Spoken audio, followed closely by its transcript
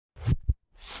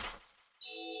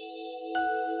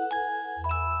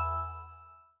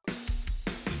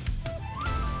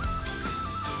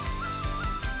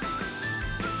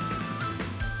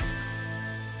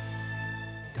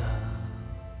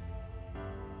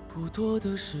不多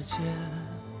的时间，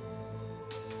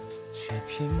却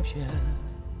偏偏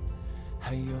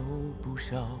还有不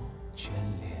少眷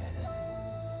恋。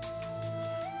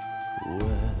问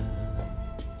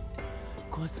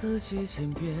过自己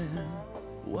千遍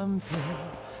万遍，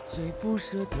最不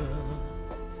舍得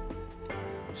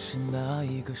是那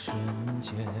一个瞬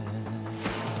间。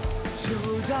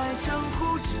就在江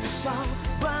湖之上，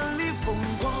万里风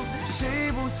光，谁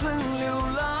不曾流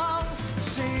浪？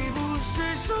谁不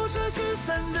是守着聚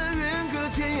散的缘，隔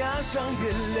天涯上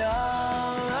月亮？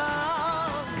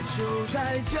就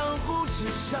在江湖之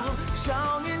上，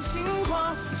少年轻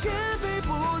狂，千杯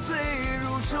不醉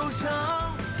如惆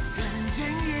怅，人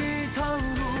间一趟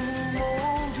如梦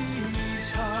一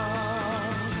场。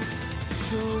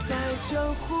就在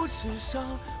江湖之上，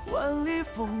万里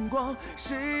风光，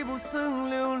谁不曾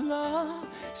流浪？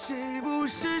谁不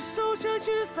是守着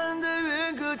聚散的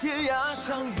缘，隔天涯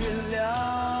上月亮？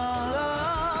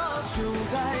就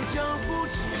在江湖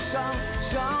之上，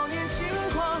少年轻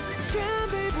狂，千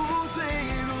杯不醉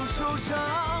如惆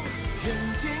怅，人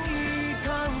间一趟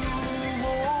如梦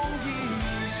一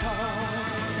场，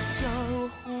江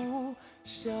湖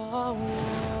相望。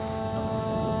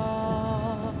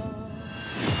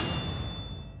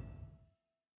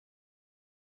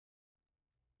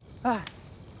哎，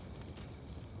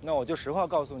那我就实话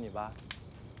告诉你吧，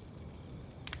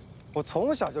我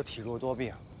从小就体弱多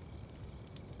病，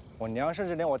我娘甚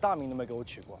至连我大名都没给我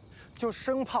取过，就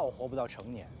生怕我活不到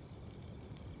成年。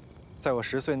在我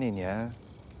10岁那年，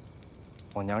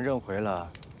我娘认回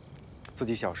了自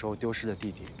己小时候丢失的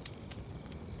弟弟，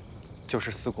就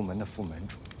是四顾门的副门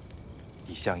主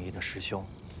李相夷的师兄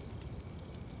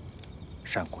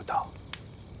单孤刀。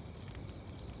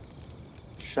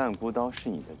单孤刀是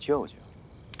你的舅舅。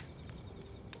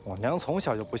我娘从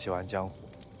小就不喜欢江湖，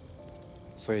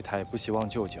所以她也不希望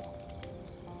舅舅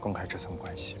公开这层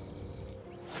关系。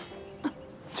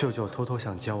舅舅偷偷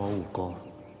想教我武功，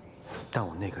但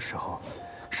我那个时候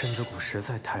身子骨实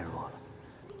在太弱了，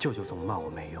舅舅总骂我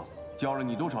没用。教了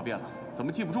你多少遍了，怎么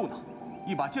记不住呢？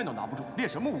一把剑都拿不住，练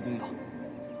什么武功呢？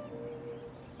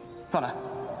再来。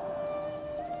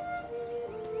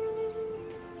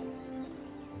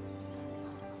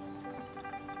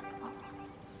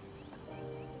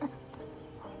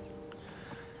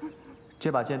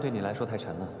 这把剑对你来说太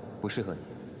沉了，不适合你。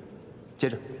接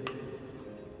着，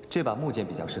这把木剑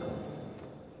比较适合你。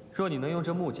若你能用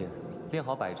这木剑练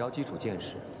好100招基础剑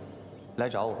式，来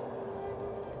找我，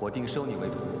我定收你为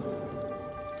徒。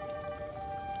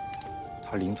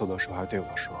他临走的时候还对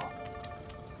我说：“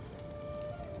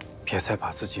别再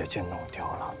把自己的剑弄丢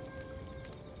了。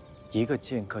一个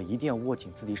剑客一定要握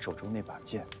紧自己手中那把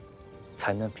剑，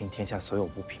才能平天下所有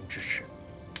不平之事。”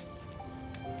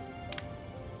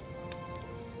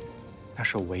 那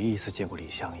是我唯一一次见过李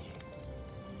相夷，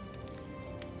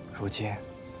如今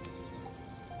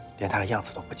连他的样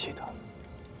子都不记得。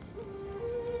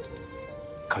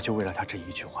可就为了他这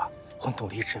一句话，我努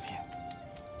力治病，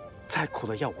再苦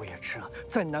的药我也吃了，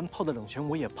再难泡的冷泉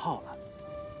我也泡了。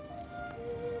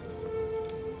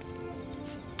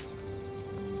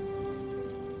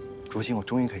如今我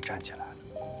终于可以站起来了，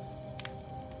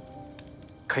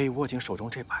可以握紧手中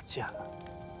这把剑了。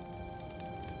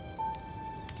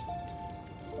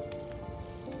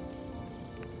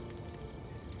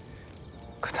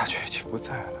 可他却已经不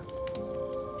在了。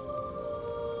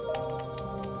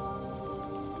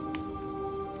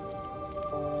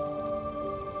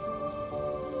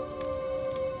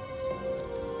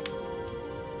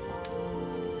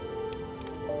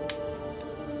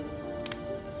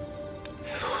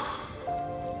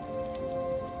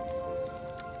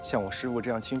像我师父这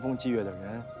样清风霁月的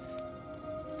人，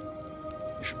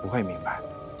你是不会明白的。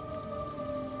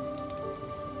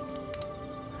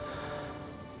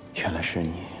 原来是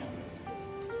你，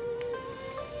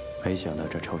没想到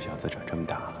这臭小子长这么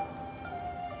大了。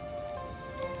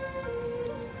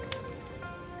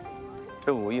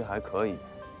这武艺还可以，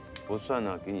不算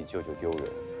呢给你舅舅丢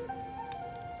人。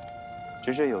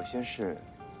只是有些事，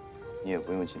你也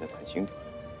不用记得太清楚。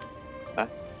来。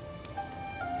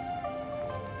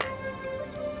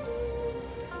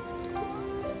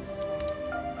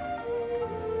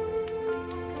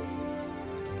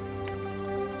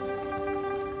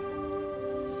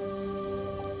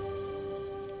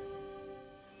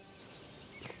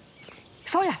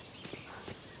 少爷，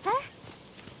哎，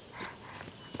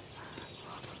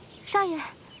少爷，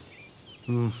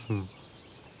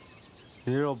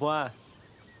鱼肉不按，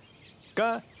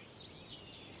干！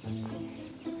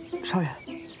少爷，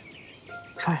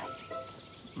少爷，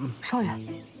少爷，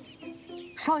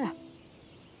少爷，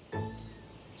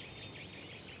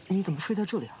你怎么睡在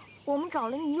这里啊？我们找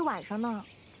了你一晚上呢。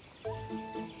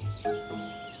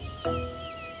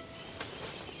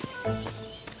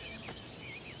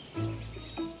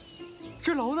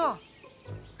这楼呢？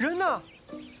人呢？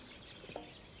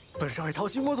本少爷掏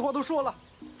心窝子话都说了，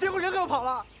结果人给我跑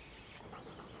了。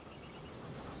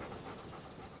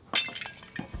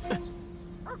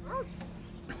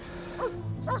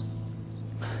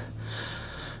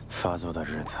发作的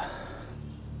日子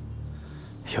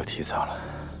又提早了。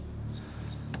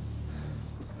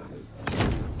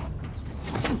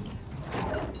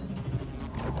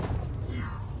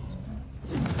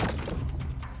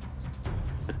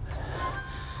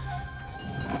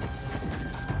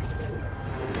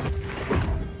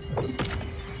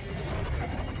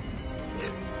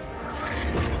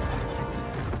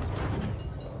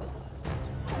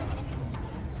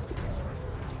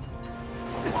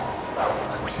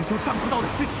师兄上不到的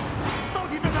尸体到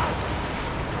底在哪？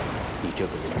你这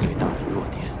个人最大的弱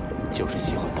点就是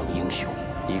喜欢当英雄。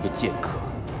一个剑客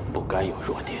不该有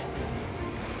弱点。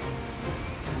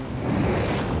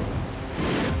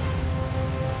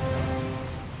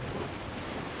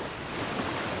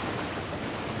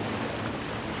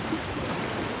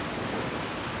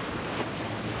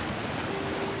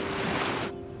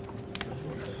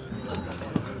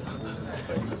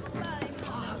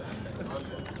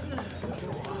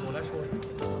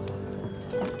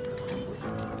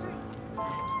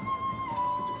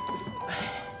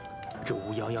这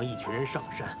乌泱泱一群人上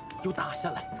山，又打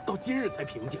下来，到今日才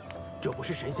平静。这不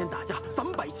是神仙打架，咱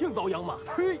们百姓遭殃吗？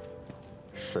呸！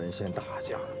神仙打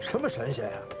架？什么神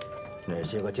仙呀？那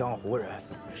些个江湖人，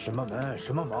什么门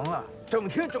什么盟啊，整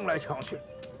天争来抢去，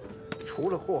除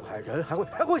了祸害人，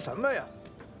还会什么呀？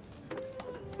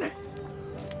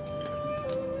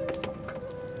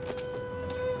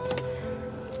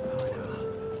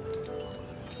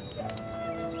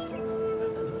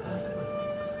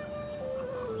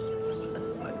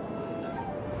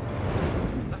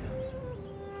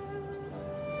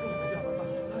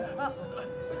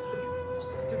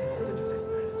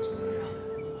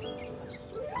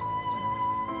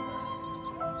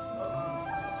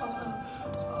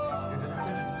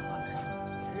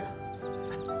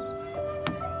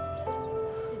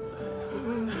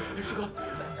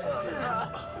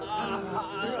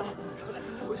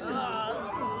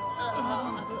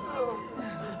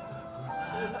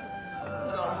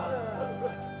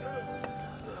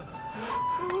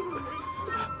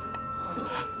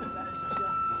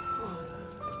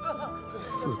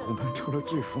四股门成了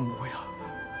这副模样，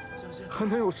还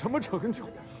能有什么成就？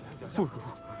不如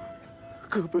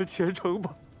各奔前程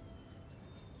吧。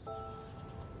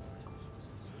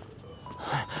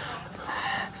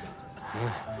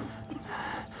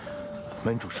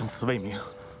门主生死未明，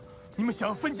你们想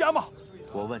要分家吗？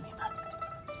我问你们，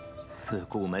四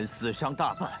顾门死伤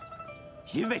大半，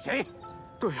因为谁？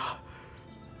对呀，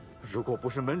如果不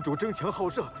是门主争强好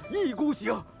胜，一意孤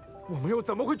行，我们又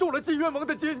怎么会中了禁约盟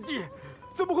的奸计？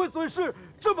怎么会损失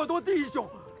这么多弟兄？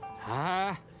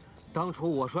哎，当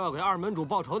初我说要给二门主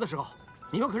报仇的时候，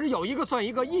你们可是有一个算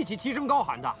一个，一起齐声高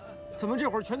喊的。怎么这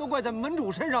会儿全都怪在门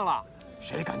主身上了？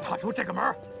谁敢踏出这个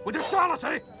门，我就杀了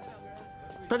谁！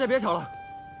大家别吵了。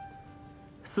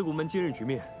四顾门今日局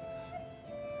面，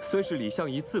虽是李相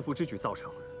夷自负之举造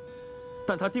成，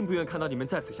但他定不愿看到你们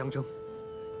在此相争。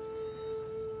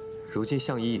如今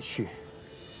相夷已去，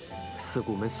四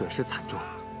顾门损失惨重。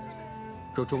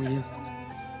若终因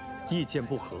意见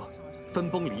不合，分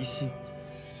崩离析，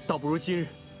倒不如今日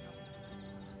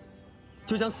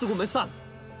就将四顾门散了，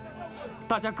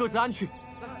大家各自安去。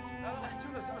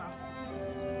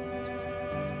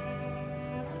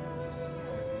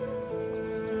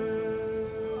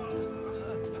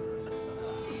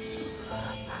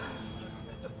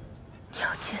你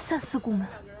要解散四顾门？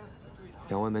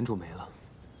两位门主没了，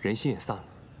人心也散了，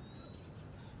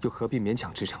又何必勉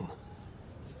强支撑呢？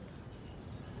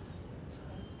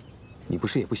你不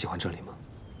是也不喜欢这里吗？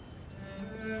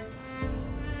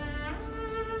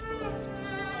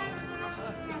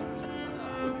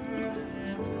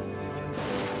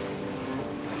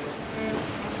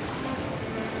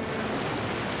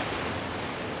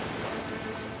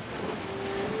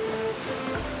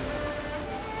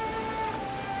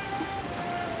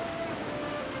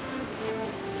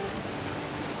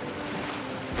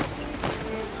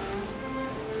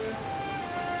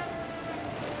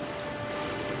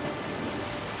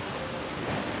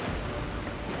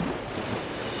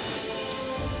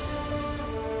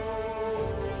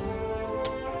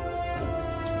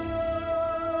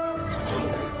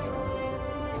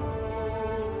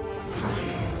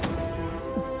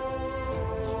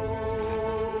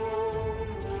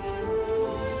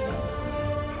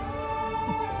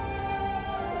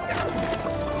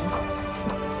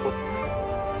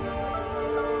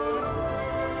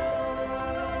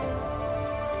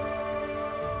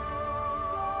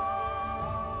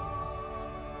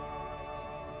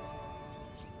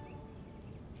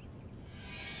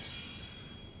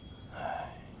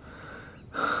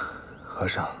和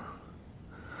尚，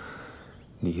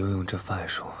你又用这范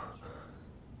术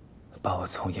把我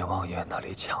从阎王爷那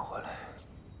里抢回来。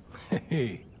嘿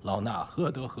嘿，老衲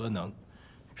何德何能？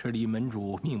是李门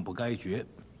主命不该绝。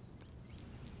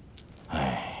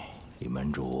哎，李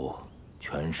门主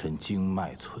全身经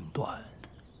脉寸断，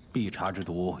必察之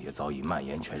毒也早已蔓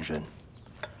延全身。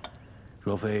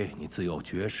若非你自有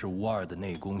绝世无二的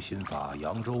内功心法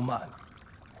扬州慢，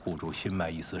护住心脉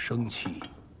一丝生气，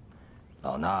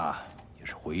老衲也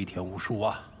是回天无术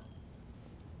啊。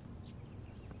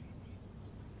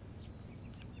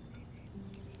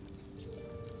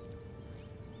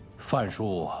范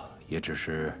术也只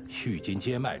是续筋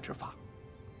接脉之法，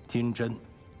金针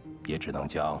也只能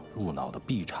将入脑的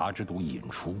必察之毒引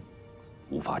出，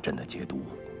无法真的解毒。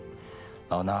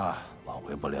老衲挽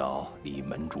回不了李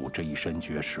门主这一身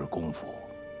绝世功夫，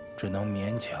只能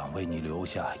勉强为你留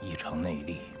下一成内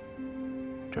力。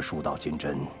这数道金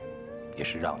针，也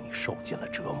是让你受尽了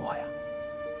折磨呀，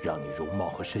让你容貌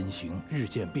和身形日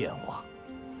渐变化，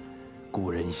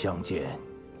故人相见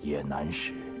也难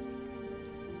识。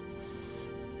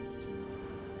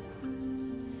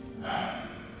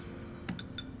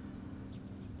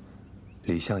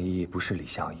李相夷不是李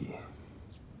相夷，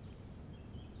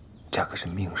这可是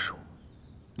命数。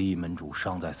李门主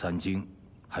伤在三经，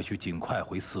还需尽快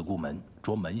回四姑门，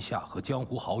着门下和江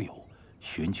湖好友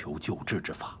寻求救治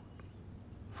之法，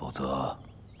否则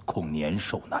恐年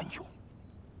寿难永。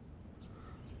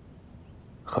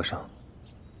和尚，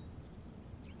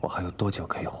我还有多久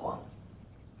可以活？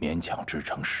勉强支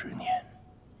撑10年。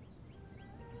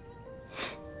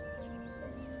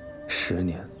10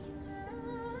年？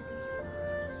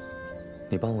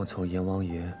你帮我从阎王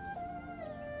爷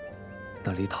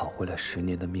那里讨回来10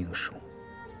年的命数，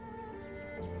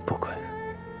不亏。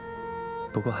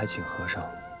不过还请和尚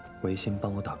违心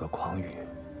帮我打个诳语，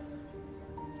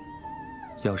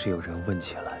要是有人问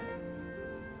起来，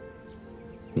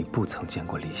你不曾见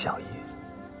过李相夷，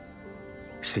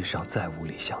世上再无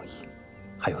李相夷，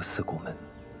还有四姑门，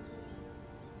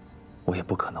我也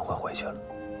不可能会回去了。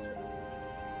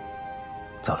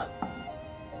走了。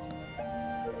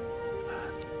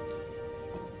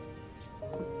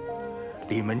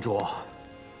李门主，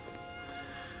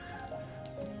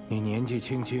你年纪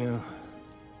轻轻，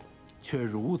却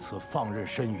如此放任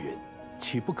深允，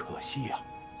岂不可惜呀？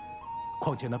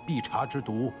况且那必察之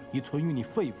毒已存于你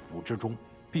肺腑之中，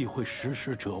必会时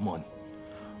时折磨你。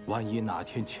万一哪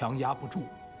天强压不住，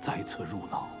再次入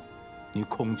脑，你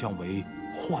恐将为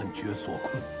幻觉所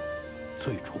困，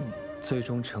最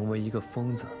终成为一个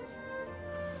疯子。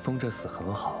疯着死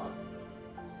很好，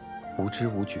无知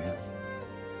无觉，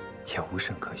也无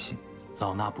甚可惜。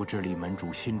老衲不知李门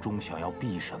主心中想要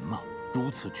避什么，如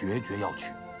此决绝要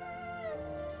去。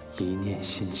一念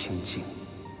心清净，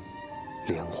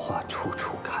莲花处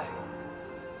处开。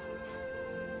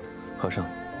和尚，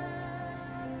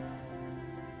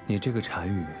你这个禅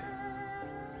语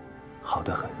好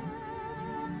得很。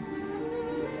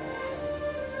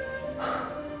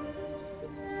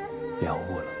了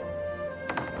悟了。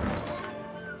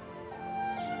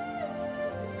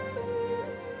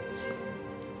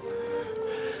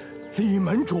李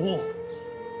门主，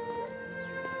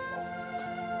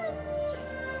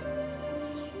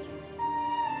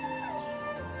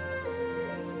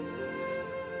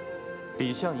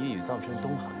李相夷已葬身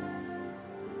东海，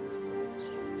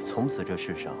从此这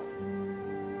世上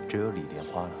只有李莲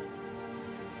花了。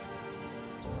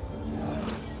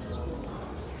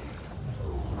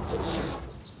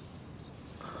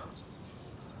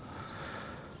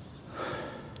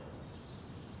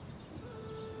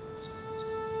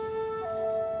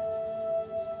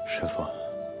师父，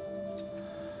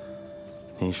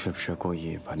你是不是故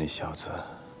意把那小子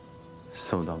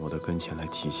送到我的跟前来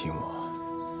提醒我？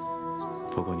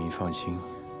不过您放心，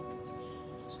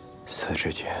死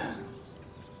之前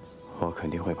我肯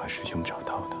定会把师兄找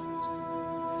到的，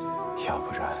要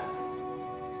不然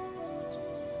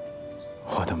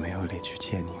我都没有脸去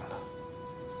见您了。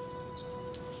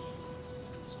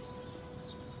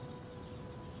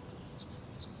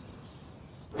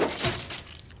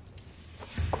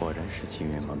果然是金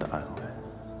元盟的暗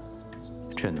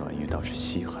纹，这暖玉倒是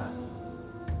稀罕。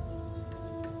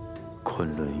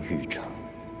昆仑玉城。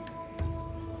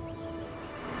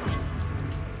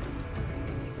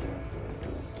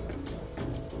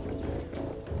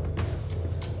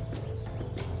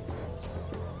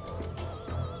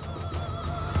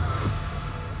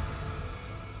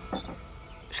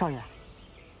少爷，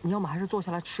你要么还是坐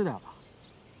下来吃点吧。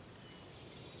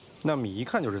那米一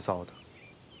看就是糟的，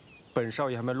本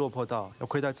少爷还没落魄到要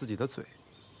亏待自己的嘴。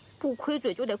不亏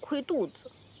嘴就得亏肚子。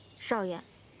少爷，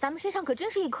咱们身上可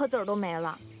真是一颗子儿都没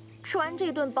了。吃完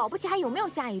这顿，保不齐还有没有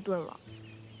下一顿了。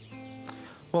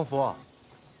旺福，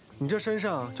你这身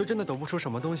上就真的抖不出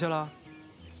什么东西了？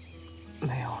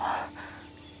没有了。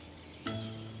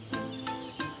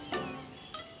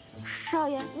少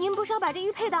爷，您不是要把这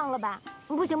玉佩当了吧？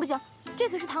不行不行，这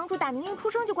可是堂主打明一出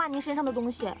生就挂您身上的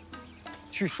东西。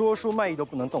去说书卖艺都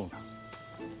不能动它，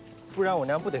不然我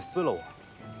娘不得撕了我。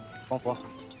王福，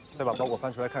再把包裹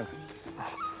翻出来看看。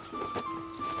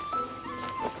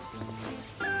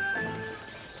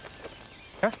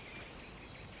哎，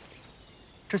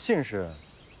这信是？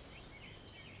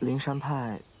灵山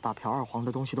派把朴二皇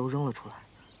的东西都扔了出来，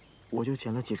我就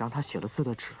捡了几张他写了字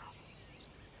的纸，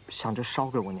想着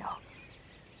烧给我娘，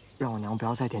让我娘不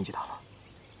要再惦记他了。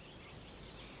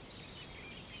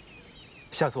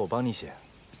下次我帮你写，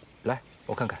来，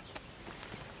我看看。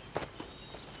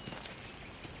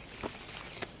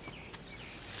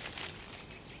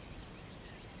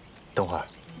等会儿，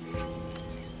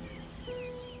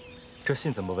这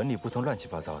信怎么文理不通，乱七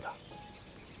八糟的？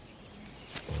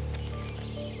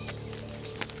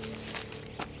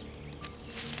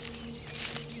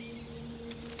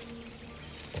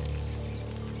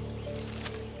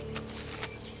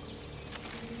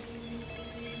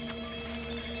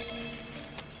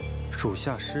属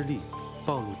下失利，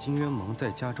暴露金渊盟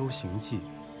在加州行迹，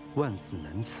万死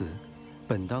难辞，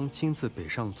本当亲自北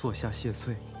上坐下谢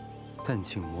罪，但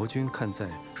请魔君看在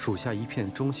属下一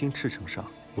片忠心赤诚上，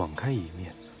网开一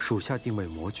面。属下定为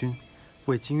魔君，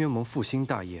为金渊盟复兴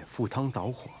大业赴汤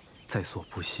蹈火，在所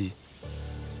不惜。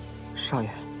少爷，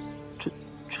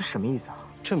这什么意思啊？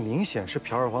这明显是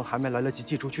朴二皇还没来得及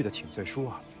寄出去的请罪书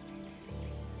啊！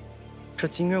这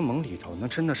金渊盟里头能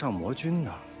称得上魔君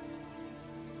的，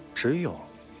只有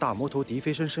大魔头狄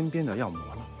飞升身边的药魔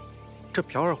了。这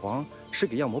朴二皇是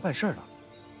给药魔办事儿的。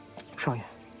少爷，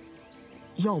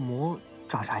药魔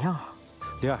长啥样啊？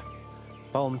灵儿，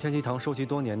把我们天机堂收集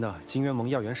多年的金渊盟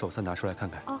药源手册拿出来看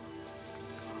看。哦。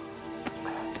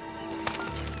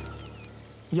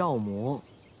药魔，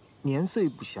年岁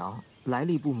不详，来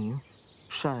历不明，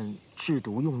善制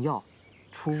毒用药，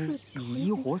初以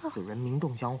医活死人名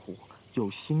动江湖，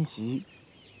有心疾，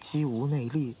机无内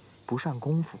力，不善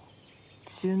功夫，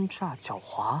奸诈狡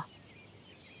猾。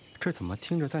这怎么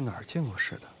听着在哪儿见过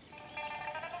似的？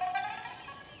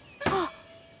哦，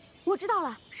我知道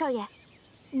了，少爷，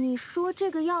你说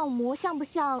这个药魔像不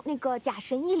像那个假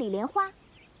神医李莲花？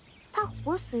他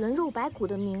活死人肉白骨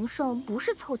的名声不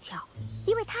是凑巧，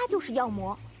因为他就是药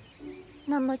魔。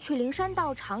那么去灵山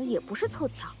道场也不是凑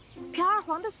巧，朴二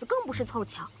皇的死更不是凑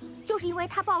巧，就是因为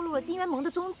他暴露了金渊盟的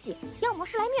踪迹，药魔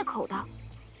是来灭口的。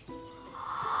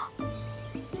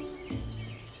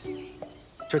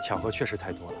这巧合确实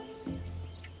太多了。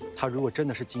他如果真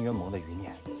的是金渊盟的余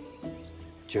孽，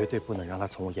绝对不能让他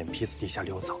从我眼皮子底下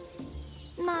溜走。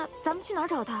那咱们去哪儿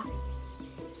找他？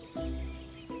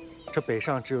这北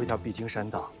上只有一条必经山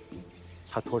道，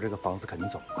他拖着个房子肯定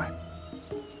走不快。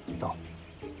走，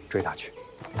追他去。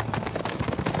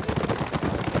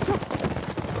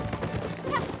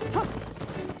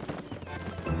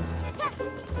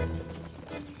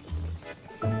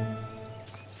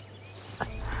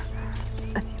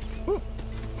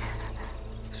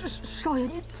少爷，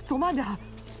你走慢点。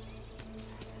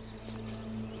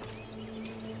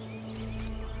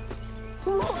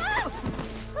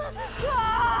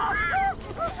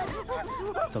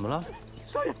怎么了？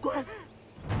少爷，鬼！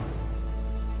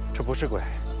这不是鬼，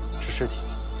是尸体。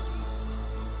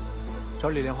找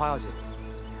李莲花要紧，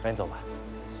赶紧走吧。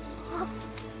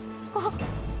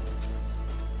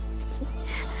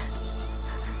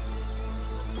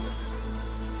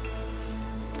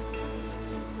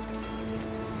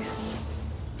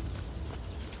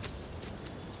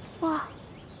哇！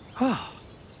啊！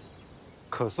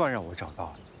可算让我找到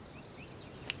了。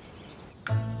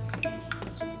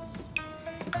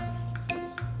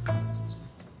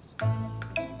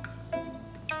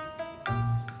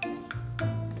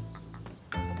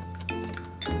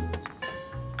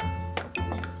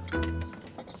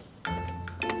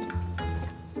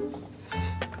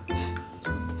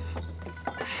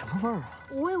什么味儿啊？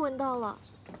我也闻到了。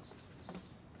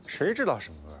谁知道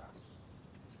什么味儿？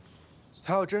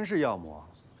他要真是药魔，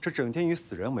这整天与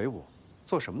死人为伍，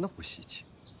做什么都不稀奇。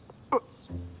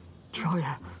少爷，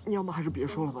你要么还是别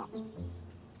说了吧。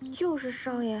就是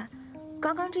少爷，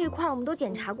刚刚这一块我们都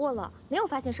检查过了，没有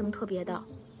发现什么特别的。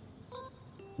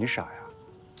你傻呀？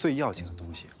最要紧的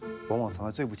东西，往往藏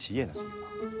在最不起眼的地方。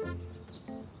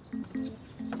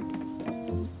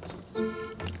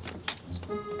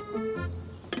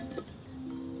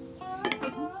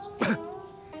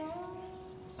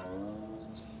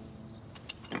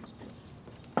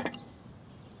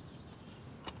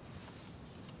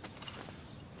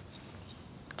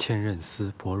千仞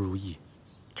丝薄如意。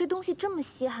这东西这么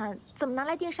稀罕，怎么拿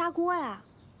来电砂锅呀？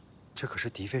这可是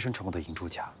狄飞升传过的银珠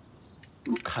甲，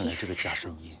看来这个假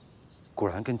神医果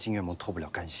然跟金元盟脱不了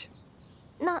干系。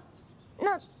那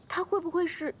他会不会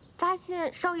是发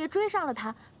现少爷追上了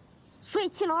他，所以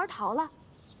弃楼而逃了？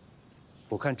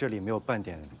我看这里没有半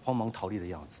点慌忙逃离的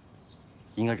样子，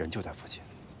应该人就在附近。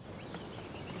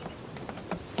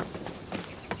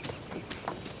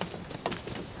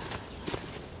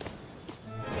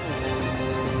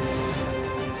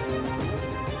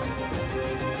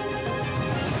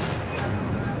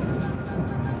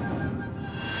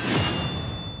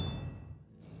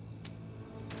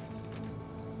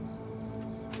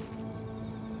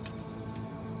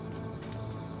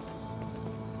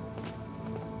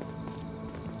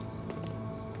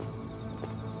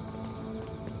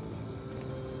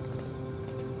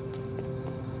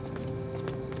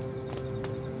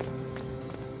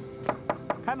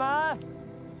 开门！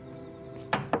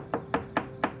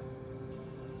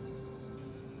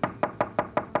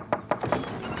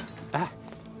哎，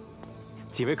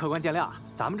几位客官见谅，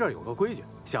咱们这儿有个规矩，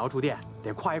想要住店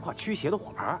得挎一挎驱邪的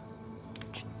火盆。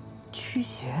驱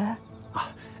邪？啊，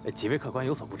几位客官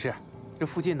有所不知，这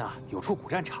附近呢有处古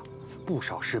战场，不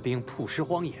少士兵曝尸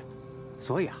荒野，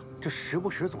所以啊，这时不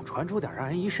时总传出点让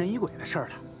人疑神疑鬼的事儿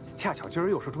来。恰巧今儿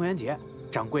又是中元节。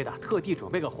 掌柜的特地准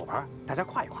备个火盆，大家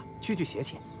挎一挎，驱驱邪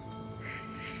气。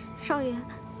少爷，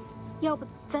要不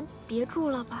咱别住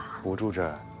了吧？不住这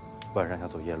儿，晚上要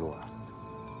走夜路啊。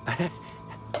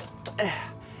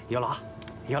有劳，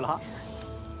有劳。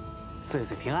岁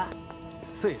岁平安，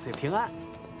岁岁平安，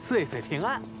岁岁平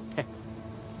安。嘿。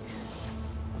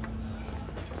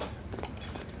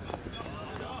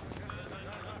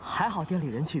还好店里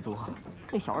人气足，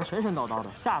那小孩神神叨叨的，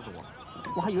吓死我了，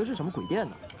我还以为是什么鬼店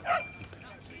呢。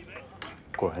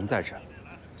 果然在这儿。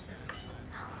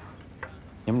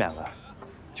你们两个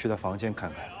去他房间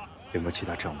看看，有没有其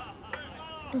他证物。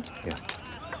嗯。呀。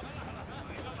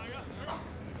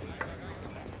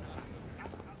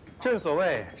正所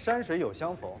谓山水有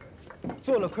相逢，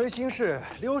做了亏心事，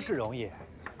溜是容易，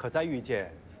可再遇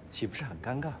见，岂不是很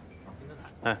尴尬？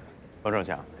哎，方少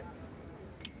侠，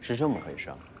是这么回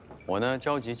事。我呢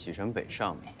着急启程北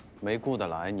上，没顾得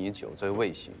来你酒醉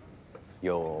未醒，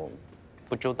有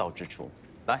不周到之处。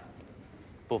 来，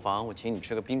不妨我请你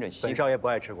吃个冰镇西瓜。本少爷不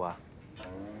爱吃瓜。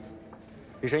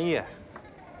李神医，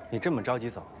你这么着急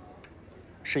走，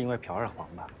是因为朴二黄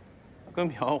吧？跟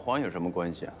朴二黄有什么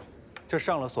关系啊？这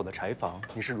上了锁的柴房，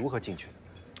你是如何进去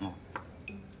的？哦，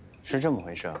是这么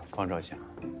回事啊，方少侠。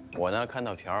我呢看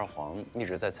到朴二黄一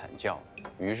直在惨叫，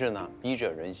于是呢逼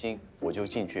着人心，我就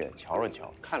进去瞧了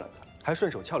瞧，看了看，还顺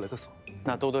手撬了个锁。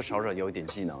那多多少少有一点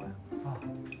技能呀。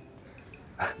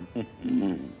啊。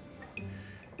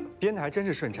编的还真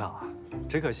是顺畅啊，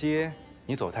只可惜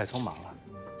你走太匆忙了，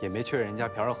也没确认人家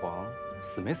朴二黄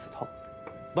死没死透，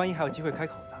万一还有机会开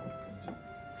口呢？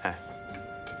哎，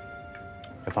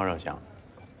这方少侠，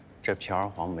这朴二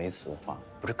黄没死的话，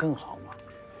不是更好吗？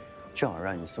正好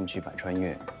让你送去百川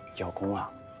院邀功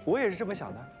啊！我也是这么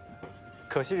想的，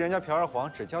可惜人家朴二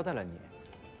黄只交代了你，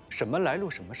什么来路、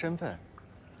什么身份，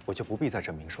我就不必在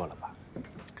这明说了吧。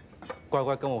乖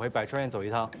乖跟我回百川院走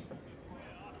一趟。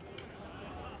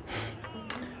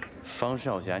 方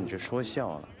少侠，你这说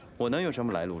笑了，我能有什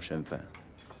么来路身份？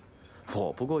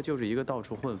我不过就是一个到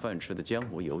处混饭吃的江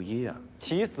湖游医啊！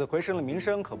起死回生的名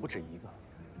声可不止一个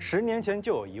，10年前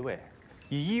就有一位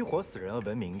以医活死人而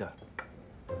闻名的。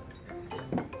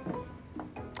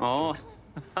哦，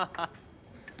哈哈，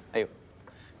哎呦，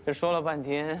这说了半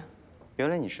天，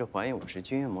原来你是怀疑我是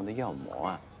金元盟的药魔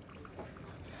啊！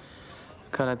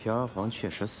看来朴二黄确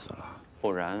实死了，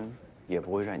不然也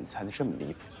不会让你猜得这么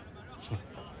离谱。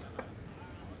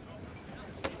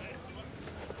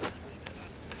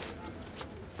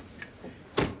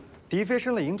 狄飞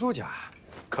升的银珠甲，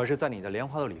可是在你的莲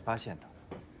花豆里发现的，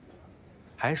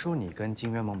还说你跟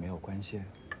金元盟没有关系。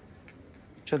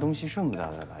这东西这么大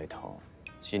的来头，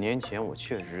几年前我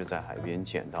确实是在海边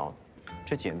捡到的。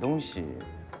这捡东西，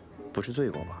不是罪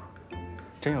过吧？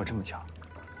真有这么巧？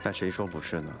那谁说不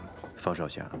是呢？方少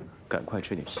侠，赶快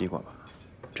吃点西瓜吧，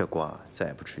这瓜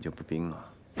再不吃就不冰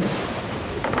了。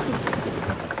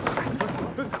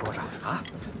说啥啊？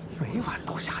每晚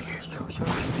都下雨，满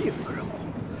地死人骨，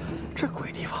这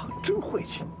鬼地方真晦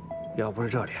气。要不是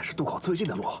这里是渡口最近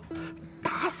的路，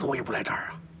打死我也不来这儿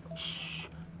啊！嘘，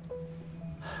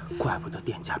怪不得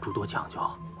店家诸多讲究，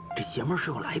这邪门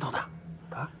是有来头的。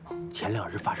啊，前2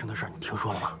日发生的事你听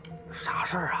说了吗？啥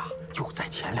事儿啊？就在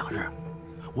前2日，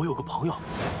我有个朋友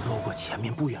路过前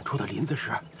面不远处的林子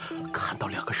时，看到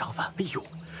2个商贩，哎呦，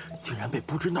竟然被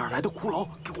不知哪儿来的骷髅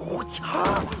给活掐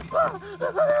了。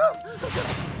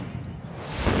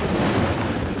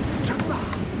真的？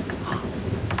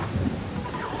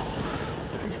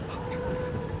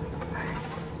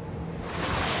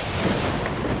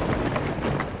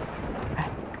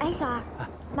哎，小二，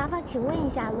麻烦请问一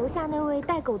下，楼下那位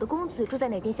带狗的公子住在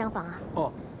哪间厢房啊？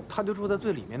哦，他就住在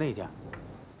最里面那一间。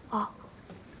哦。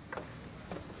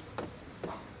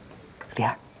莲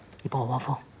儿，你帮我望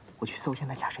风，我去搜一下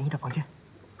那假神医的房间。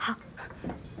好。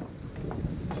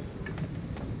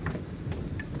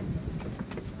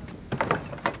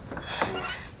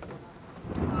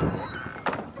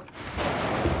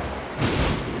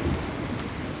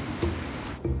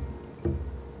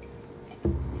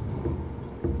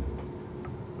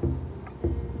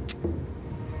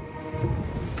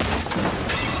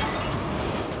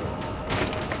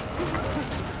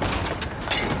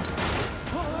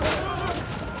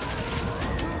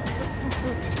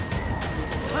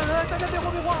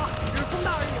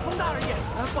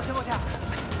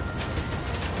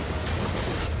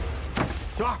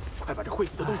晦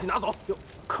气的东西拿走！哟，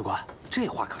客官，这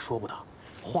话可说不得。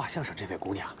画像上这位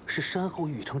姑娘是山后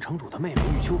玉城城主的妹妹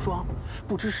玉秋霜，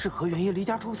不知是何原因离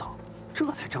家出走，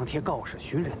这才张贴告示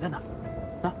寻人的呢。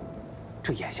那，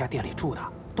这眼下店里住的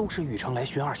都是玉城来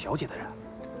寻二小姐的人。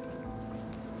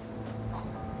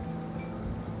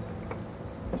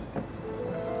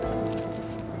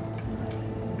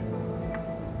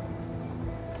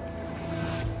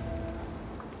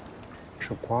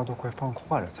这瓜都快放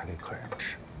坏了才给客人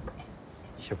吃。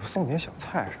 也不送点小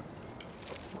菜什么。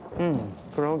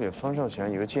不然我给方少侠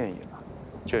一个建议吧，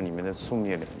这里面的素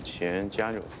面2000，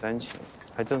加肉3000，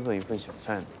还赠送一份小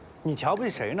菜呢。你瞧不起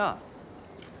谁呢？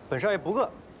本少爷不饿。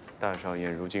大少爷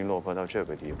如今落魄到这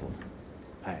个地步，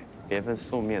哎，连份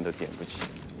素面都点不起，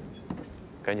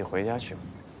赶紧回家去吧。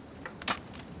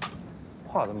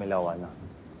话都没聊完呢，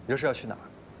你这是要去哪儿？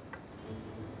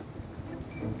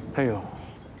哎呦，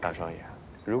大少爷。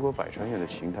 如果百川院的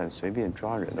刑探随便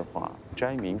抓人的话，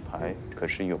摘名牌可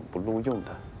是永不录用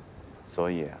的。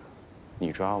所以啊，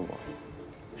你抓我，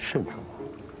慎重啊。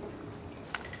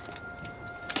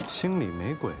心里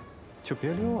没鬼，就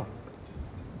别溜啊。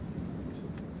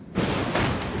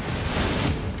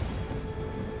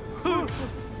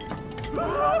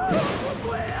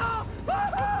鬼啊！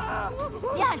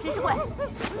你喊谁是鬼？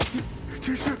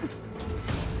这是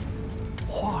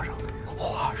画上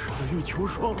的玉秋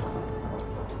霜。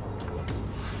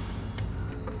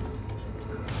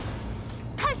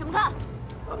 看什么看？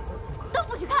都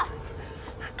不许看！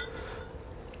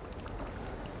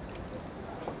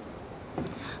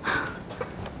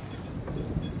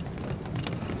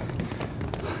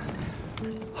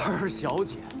二小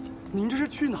姐，您这是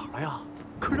去哪儿了呀？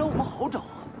可让我们好找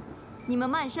啊！你们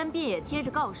漫山遍野贴着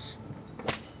告示，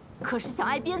可是想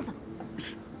挨鞭子？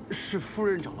是夫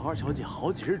人找了二小姐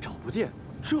好几日找不见，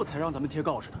这才让咱们贴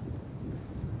告示的。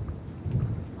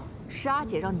是阿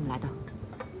姐让你们来的。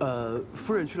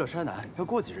 夫人去了山南，要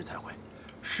过几日才回。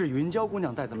是云娇姑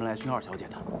娘带咱们来寻二小姐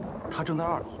的，她正在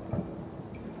2楼。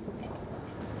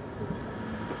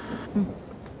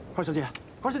二小姐，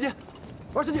二小姐，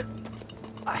二小姐，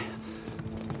哎，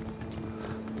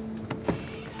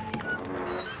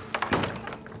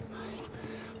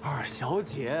二小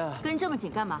姐，跟这么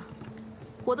紧干嘛？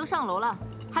我都上楼了，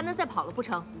还能再跑了不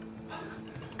成？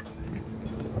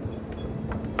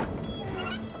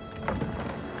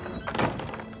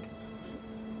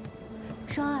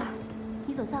 双儿，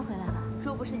你总算回来了。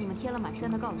若不是你们贴了满山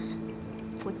的告示，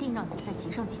我定让你们再急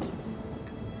上几天。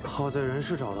好在人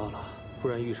是找到了，不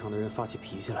然玉城的人发起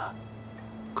脾气来，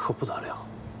可不得了。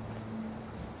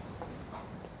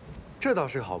这倒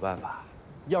是个好办法。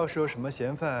要是有什么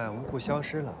嫌犯无故消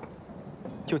失了，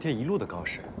就贴一路的告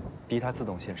示，逼他自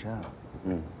动现身啊。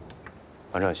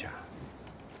王少侠，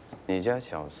你家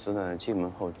小厮呢？进门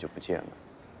后就不见了，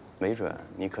没准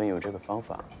你可以有这个方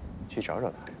法去找找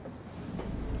他。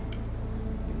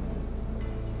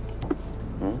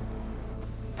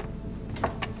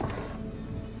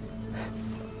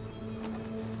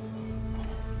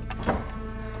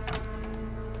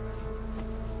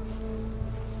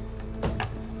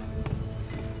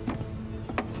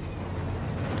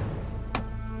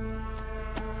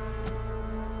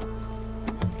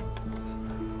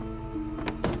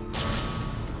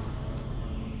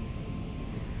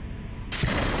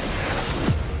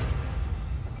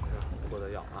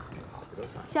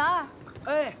 小二，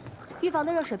哎，预防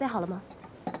的热水备好了吗？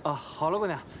啊，好了，姑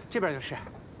娘，这边就是。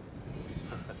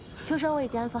秋霜我已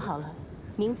经安抚好了，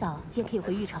明早便可以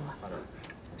回玉城了。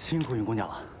辛苦云姑娘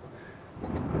了。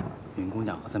云姑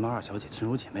娘和咱们二小姐亲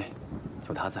如姐妹，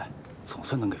有她在，总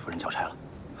算能给夫人交差了。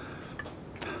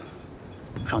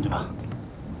上去吧。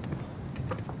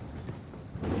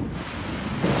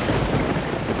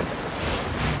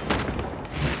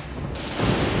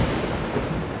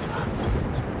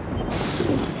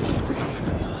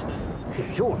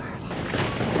雨又来了。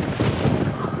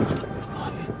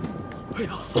哎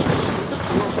呀！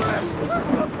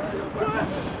快！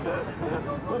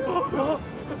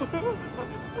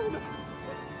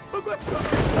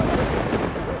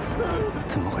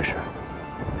怎么回事？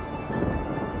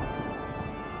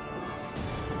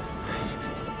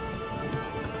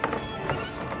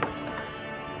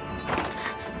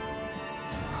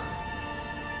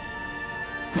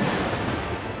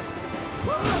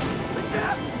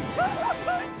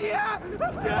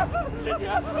师姐！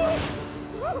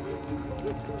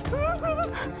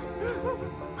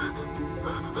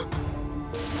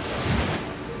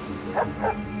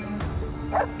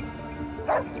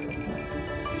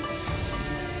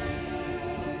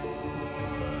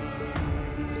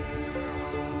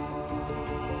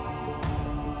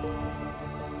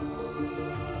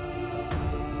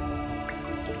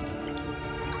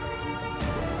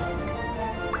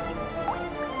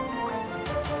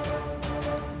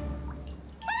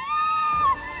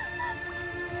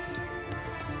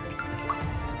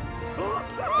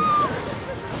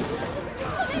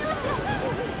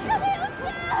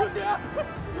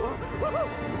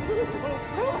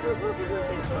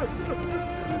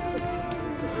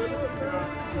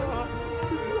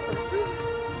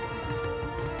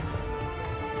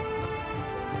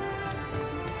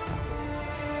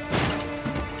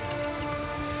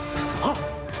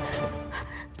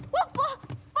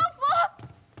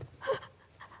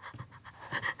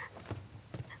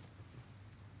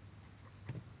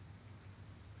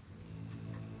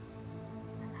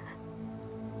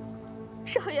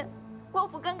少爷，王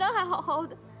府刚刚还好好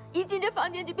的，一进这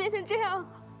房间就变成这样了。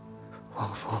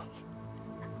王府，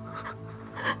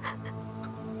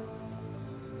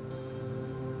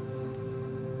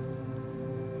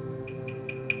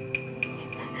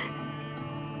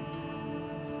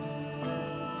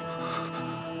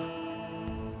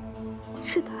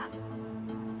是他，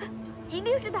一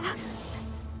定是他，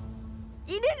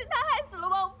一定是他害死了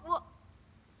王府。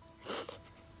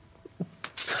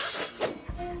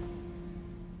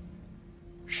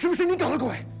是不是你搞的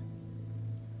鬼？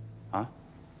啊？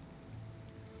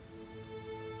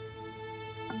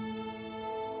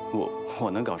我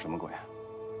能搞什么鬼啊？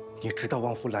你知道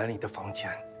王府来了你的房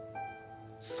间，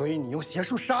所以你用邪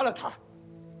术杀了他。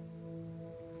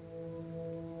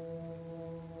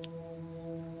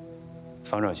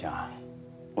方少侠，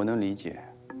我能理解，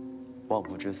旺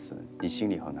夫之死你心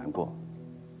里很难过，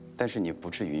但是你不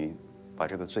至于把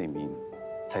这个罪名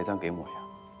栽赃给我呀。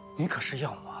你可是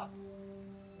药魔，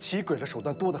起鬼的手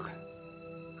段多得很。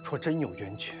若真有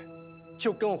冤屈，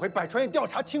就跟我回百川院调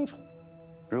查清楚。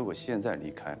如果现在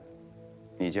离开了，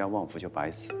你家旺夫就白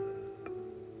死了。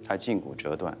他胫骨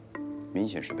折断，明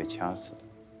显是被掐死的。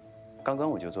刚刚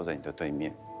我就坐在你的对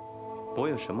面，我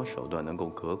有什么手段能够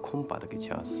隔空把他给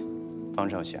掐死？方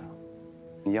少侠，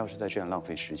你要是再这样浪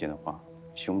费时间的话，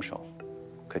凶手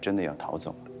可真的要逃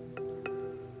走了。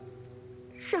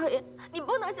少爷，你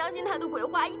不能相信他的鬼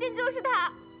话，一定就是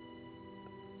他。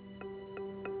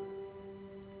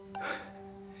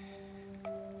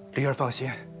灵儿放心，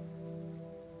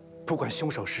不管凶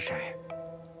手是谁，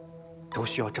都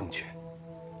需要证据。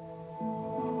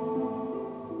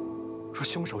若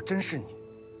凶手真是你，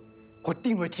我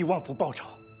定会替旺福报仇。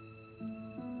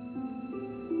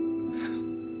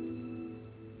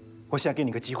我现在给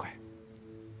你个机会，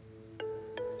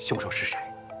凶手是谁？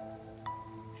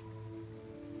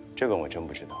这个我真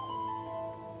不知道。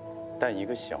但一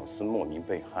个小厮莫名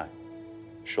被害，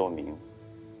说明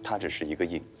他只是一个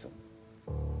影子。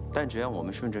但只要我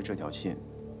们顺着这条线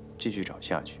继续找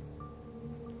下去，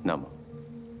那么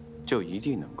就一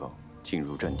定能够进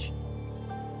入正题。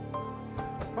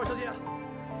二小姐，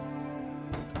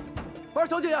二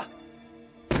小姐，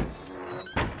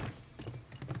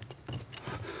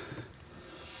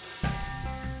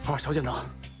二小姐呢？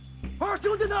二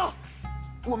小姐呢？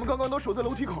我们刚刚都守在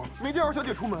楼梯口，没见二小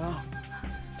姐出门啊。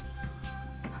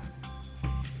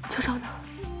秋霜呢？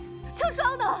秋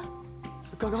霜呢？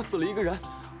刚刚死了一个人，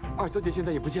二小姐现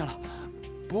在也不见了，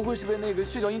不会是被那个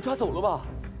血脚印抓走了吧？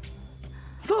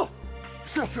走，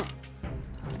是。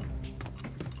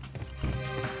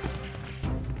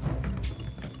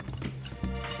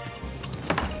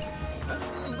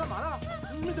你们干嘛呢？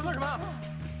你们想干什么？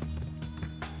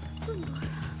这么多人。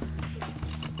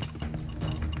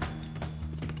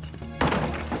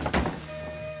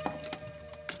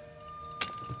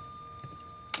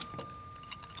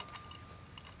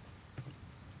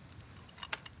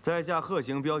在下鹤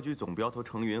行镖局总镖头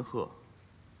程云鹤，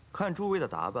看诸位的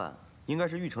打扮，应该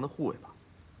是玉城的护卫吧？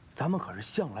咱们可是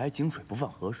向来井水不犯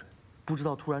河水，不知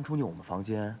道突然冲进我们房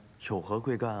间，有何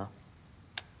贵干啊？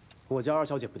我家二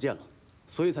小姐不见了，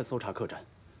所以才搜查客栈，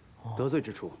得罪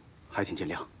之处，还请见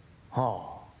谅。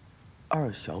哦，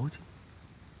二小姐，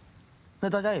那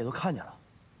大家也都看见了，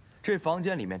这房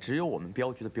间里面只有我们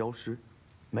镖局的镖师，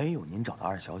没有您找的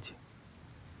二小姐。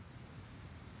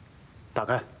打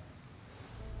开。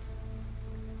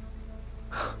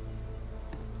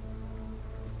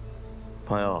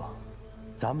朋友，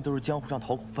咱们都是江湖上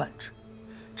讨口饭吃，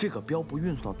这个镖不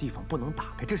运送到地方不能打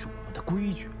开，这是我们的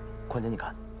规矩。况且你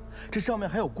看，这上面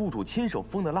还有雇主亲手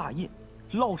封的蜡印，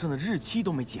烙上的日期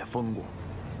都没解封过。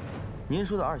您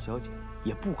说的二小姐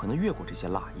也不可能越过这些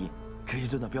蜡印，直接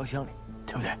钻到镖箱里，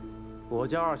对不对？我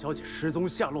家二小姐失踪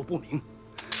下落不明，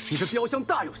你这镖箱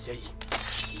大有嫌疑。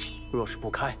若是不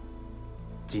开，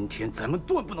今天咱们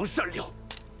断不能善了。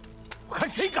我看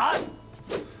谁敢！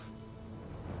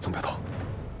总镖头，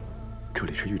这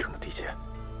里是玉城的地界，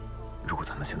如果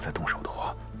咱们现在动手的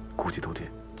话，估计都得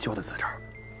交代在这儿。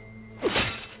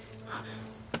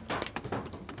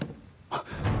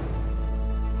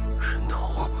人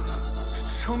头，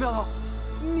程镖头，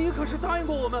你可是答应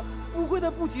过我们，不会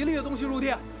带不吉利的东西入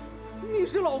店。你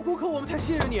是老顾客，我们才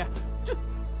信任你。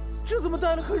这怎么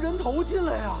带了颗人头进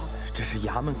来呀？这是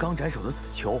衙门刚斩首的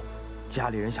死囚，家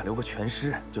里人想留个全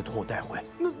尸，就托我带回。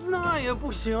那也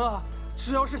不行啊！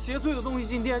只要是邪祟的东西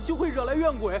进店，就会惹来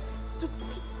怨鬼。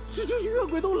这怨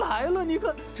鬼都来了，你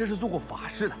可……这是做过法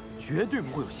事的，绝对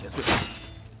不会有邪祟。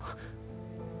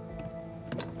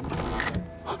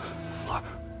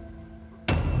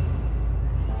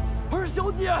二小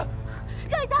姐，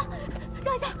让一下，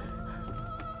让一下。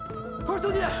二小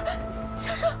姐，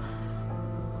先生。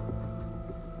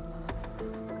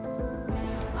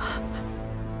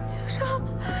先生。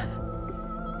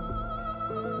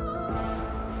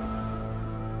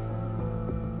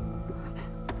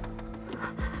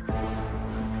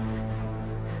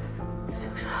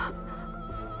先生。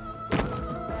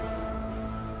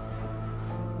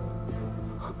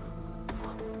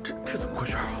这怎么回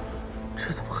事啊？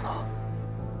这怎么可能？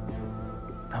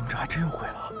咱们这还真有鬼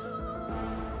了！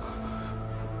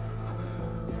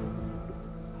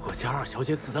我家二小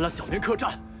姐死在了小面客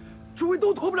栈，诸位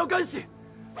都脱不了干系，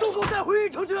都给我带回玉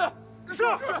城去！是。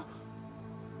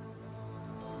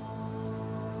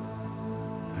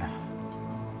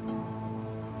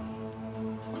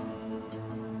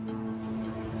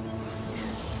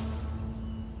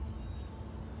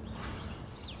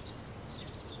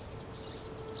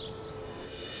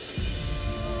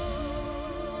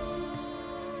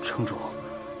城主，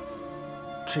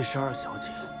这是二小姐。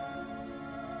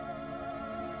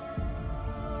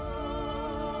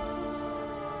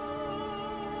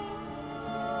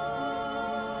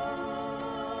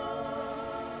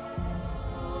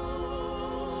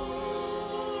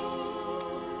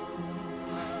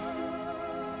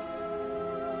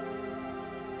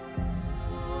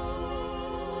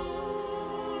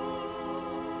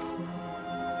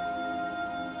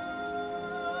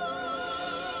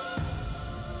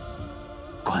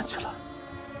关起来，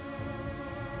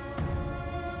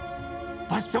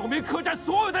把小面客栈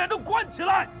所有的人都关起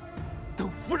来，等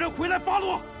夫人回来发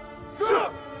落。是。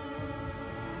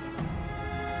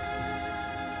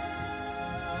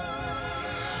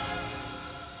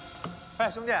哎，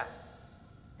兄弟，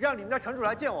让你们的城主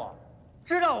来见我，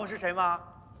知道我是谁吗？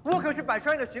我可是百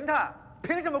川的刑探，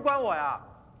凭什么关我呀？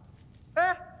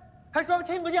哎，还装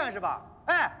听不见是吧？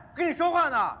哎，跟你说话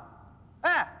呢。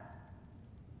哎。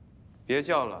别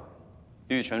叫了，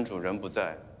玉城主人不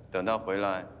在，等他回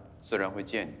来，自然会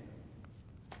见你。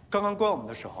刚刚关我们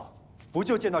的时候，不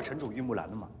就见到城主玉木兰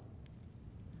了吗？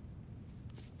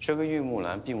这个玉木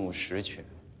兰并无实权，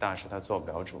大事他做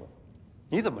不了主。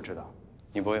你怎么知道？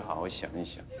你不会好好想一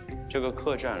想，这个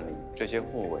客栈里这些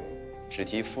护卫，只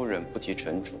提夫人不提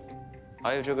城主，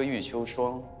还有这个玉秋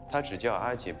霜，她只叫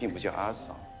阿姐，并不叫阿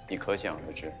嫂。你可想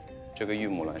而知，这个玉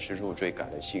木兰是入赘改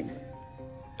了姓的。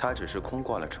他只是空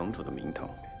挂了城主的名头，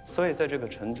所以在这个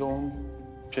城中，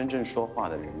真正说话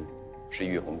的人是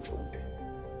玉红烛。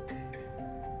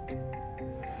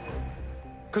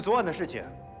可昨晚的事情，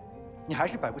你还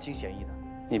是摆不清嫌疑的。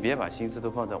你别把心思都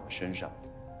放在我身上。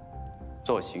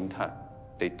做刑探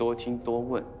得多听多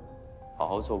问，好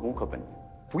好做功课吧你。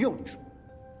不用你说。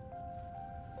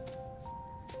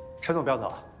陈总镖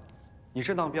头，你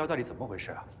这当镖到底怎么回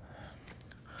事啊？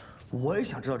我也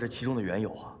想知道这其中的缘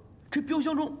由啊。这镖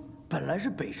箱中本来是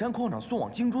北山矿场送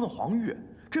往京中的黄玉，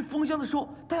这封箱的时候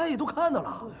大家也都看到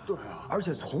了。对啊，而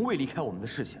且从未离开我们的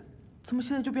视线，怎么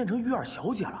现在就变成玉二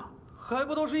小姐了？还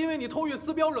不都是因为你偷运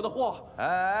私镖惹的祸？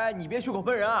哎，你别血口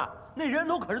喷人啊！那人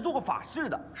头可是做过法事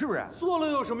的，是不是？做了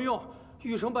又有什么用？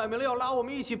玉成摆明了要拉我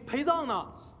们一起陪葬呢。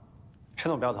陈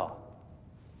总镖头，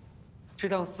这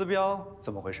趟私镖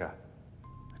怎么回事？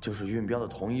就是运镖的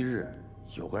同一日，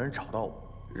有个人找到我，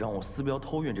让我私镖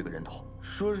偷运这个人头，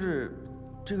说是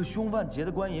这个凶犯劫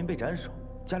的官银被斩首，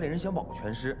家里人想保个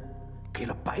全尸，给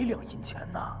了100两银钱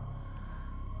呢。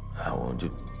哎，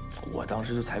我当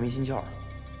时就财迷心窍，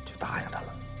就答应他了。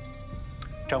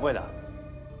掌柜的，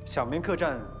小明客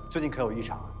栈最近可有异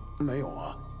常啊？没有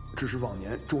啊，只是往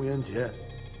年中元节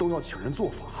都要请人做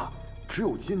法，只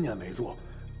有今年没做，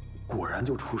果然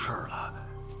就出事儿了。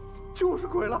就是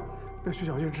鬼了！那薛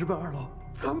小燕直奔2楼，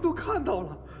咱们都看到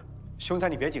了。兄台，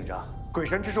你别紧张，鬼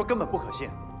神之说根本不可信。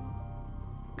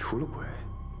除了鬼，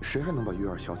谁还能把玉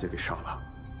儿小姐给杀了？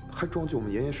还装进我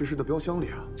们严严实实的镖箱里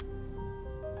啊？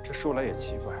这说来也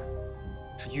奇怪，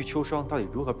这玉秋霜到底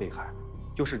如何被害，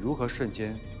又是如何瞬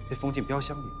间被封进镖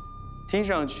箱里？听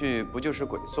上去不就是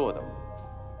鬼做的吗？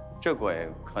这鬼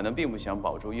可能并不想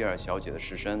保住玉儿小姐的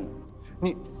尸身。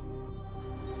你，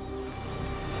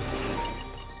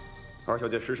二小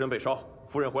姐尸身被烧，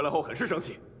夫人回来后很是生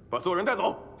气，把所有人带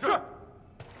走。是。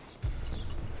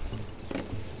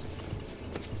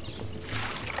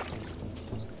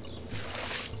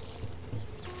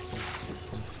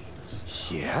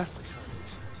血？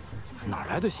哪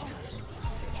来的血？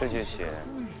这些血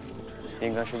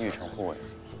应该是玉成护卫。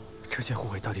这些护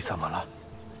卫到底怎么了？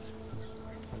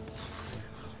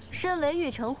身为玉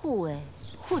成护卫，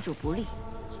护主不利，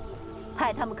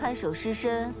派他们看守尸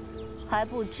身，还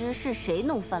不知是谁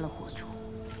弄翻了火烛，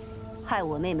害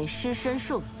我妹妹尸身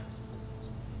受损。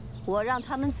我让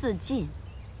他们自尽，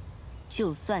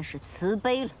就算是慈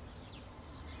悲了。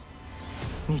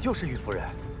你就是玉夫人，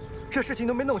这事情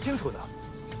都没弄清楚呢，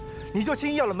你就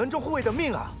轻易要了门中护卫的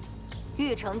命啊！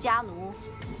玉成家奴，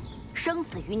生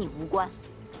死与你无关，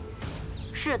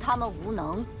是他们无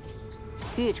能。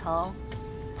玉成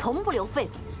从不留废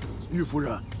物。玉夫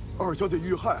人，二小姐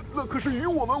遇害，那可是与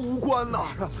我们无关呐！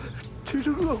是啊，这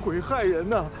是恶鬼害人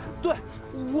呐！对，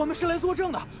我们是来作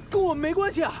证的，跟我们没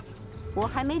关系啊！我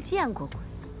还没见过鬼，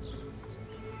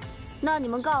那你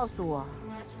们告诉我，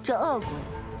这恶鬼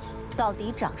到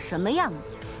底长什么样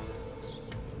子？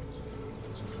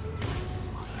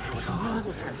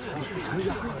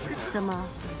怎么，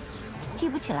记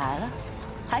不起来了，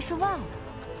还是忘了？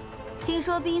听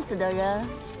说濒死的人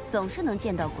总是能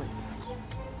见到鬼的，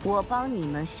我帮你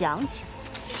们想起来。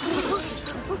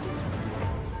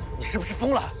你是不是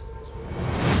疯了？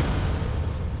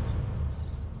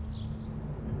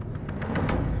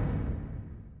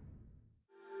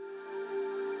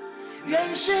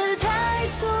人世太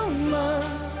匆忙，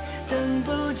等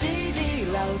不及地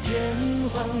老天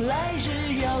荒，来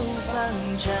日要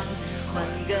方长，换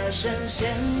个神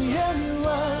仙愿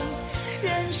望。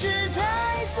人世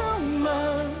太匆忙，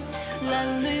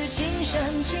褴褛青山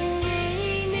情意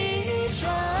霓裳，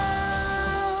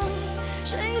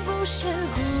谁不是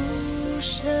孤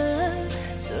身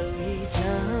走一趟？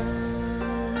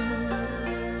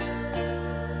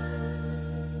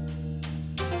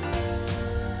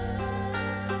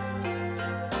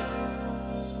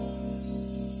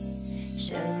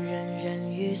山冉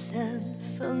冉雨散，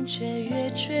风吹越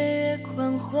吹越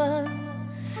狂欢，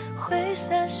挥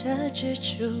洒下蜘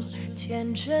蛛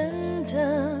天真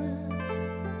灯，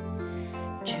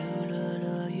竹落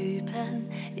落玉盘，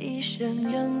一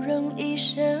声영容一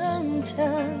声叹，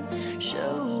手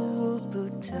舞不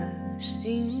得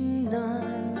心暖。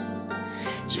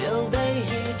酒杯一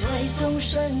推，纵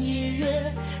身一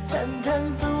跃，坦坦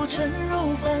浮沉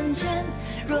入凡间。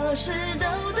若是兜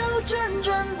兜转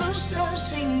转，不小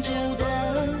心就当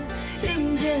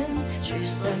云烟。聚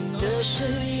散的是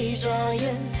一眨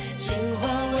眼，情话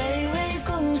微微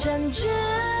共婵娟。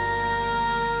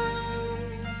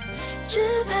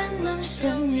只盼能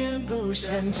相约不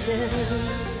相见。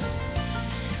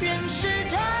人世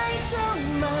太匆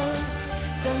忙，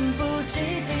等不及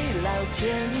地老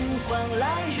天荒，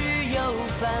来日又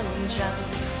方长，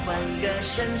换个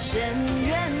神仙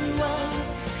愿望。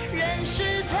人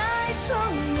世太匆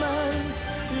忙，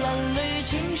褴褛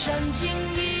青山情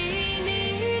意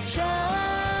霓裳，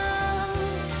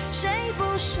谁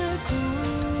不是孤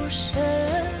身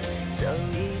走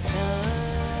一趟？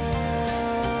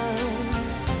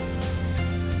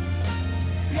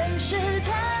人世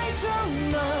太匆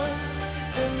忙，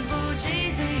等不及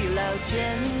地老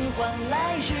天荒，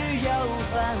来日又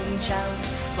方长，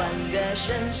换个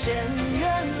神仙愿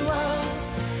望。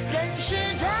人世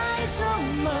太匆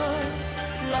忙，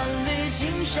褴褛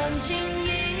青山情意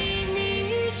霓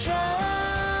裳。